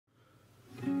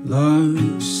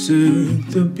Lost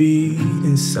the beat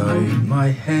inside my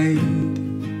head.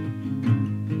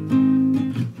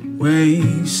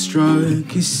 Waves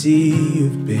struck a sea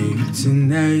of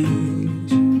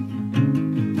bitterness.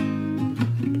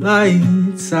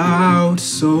 Lights out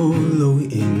solo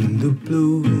in the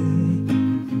blue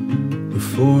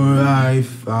before I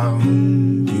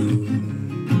found you.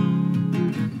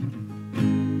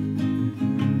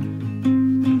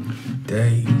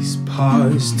 Days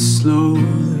passed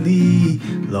slowly,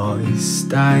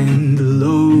 lost and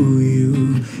low.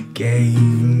 You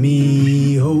gave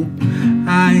me hope,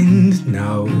 and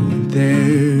now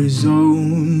there's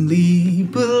only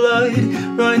blood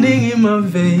running in my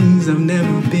veins. I've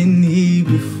never been here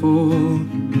before,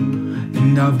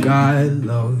 and I've got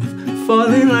love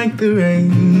falling like the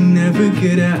rain. Never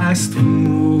could have asked for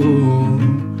more.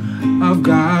 I've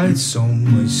got so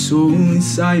much soul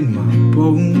inside my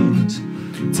bones.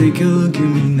 Take a look at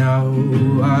me now.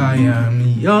 I am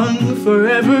young,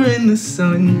 forever in the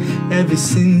sun. Ever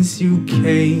since you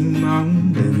came,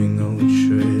 I'm living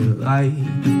Ultralife.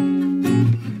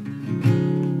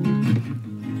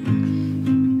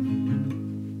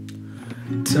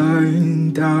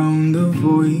 Turn down the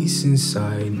voice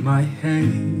inside my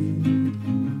head,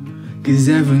 'cause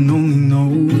heaven only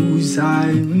knows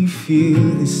I feel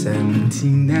this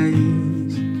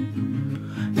emptiness.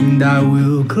 And I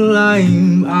will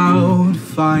climb out,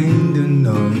 find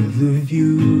another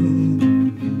view.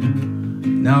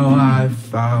 Now I've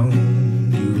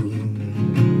found you.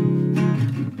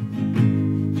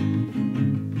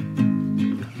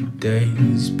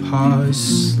 Days pass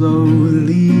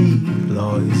slowly,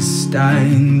 lost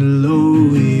and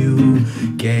low. You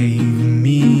gave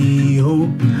me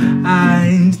hope,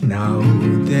 and now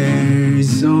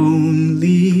there's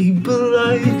only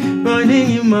blood running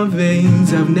in my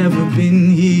veins. I've never been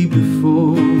here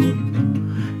before,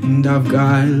 and I've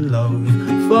got love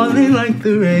falling like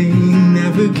the rain.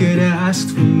 Never could have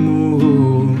asked for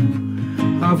more.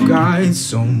 I've got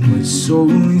so much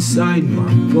soul inside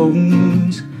my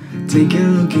bones. Take a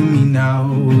look at me now.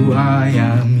 I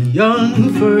am young,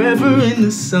 forever in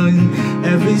the sun.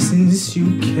 Ever since you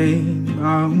came,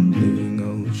 I'm living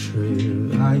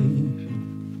Ultralife.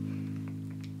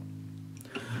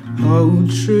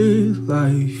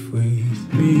 Ultralife with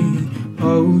me,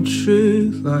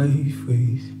 Ultralife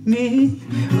with me,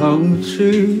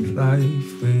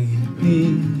 Ultralife with me.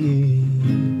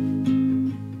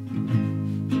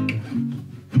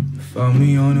 Found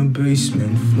me on a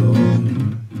basement floor,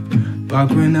 back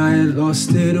when I had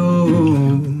lost it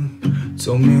all.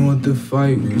 Told me what the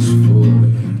fight was for,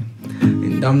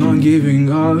 and I'm not giving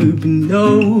up. No,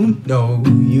 no,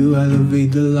 you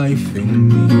elevate the life in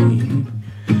me,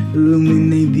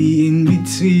 illuminate the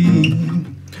in-between.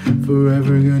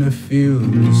 Forever gonna feel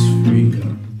this free,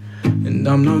 and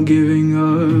I'm not giving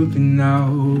up. And now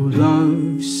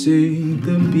love sing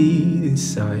the beat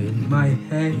inside my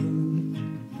head.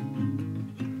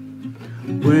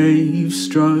 Waves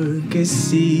struck a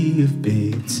sea of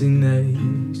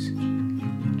bitterness.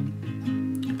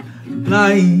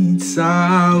 Lights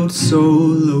out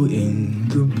solo in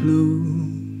the blue,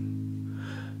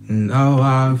 and now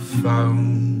I've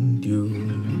found you.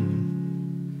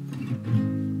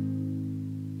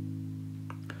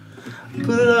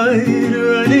 Blood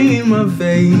running in my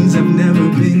veins. I've never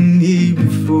been here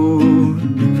before,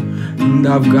 and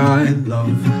I've got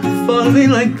love falling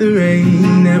like the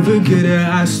rain. Never could have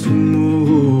asked for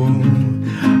more.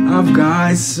 I've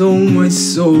got so much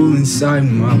soul inside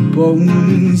my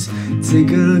bones.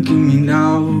 Take a look at me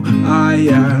now. I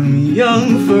am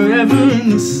young, forever in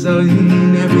the sun.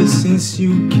 Ever since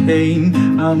you came,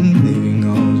 I'm living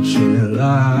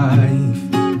Ultralife.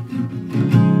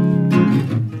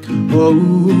 Oh,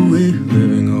 we're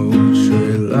living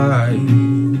Ultralife.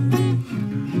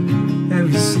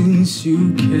 Ever since you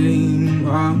came,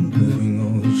 I'm living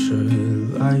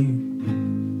Ultralife.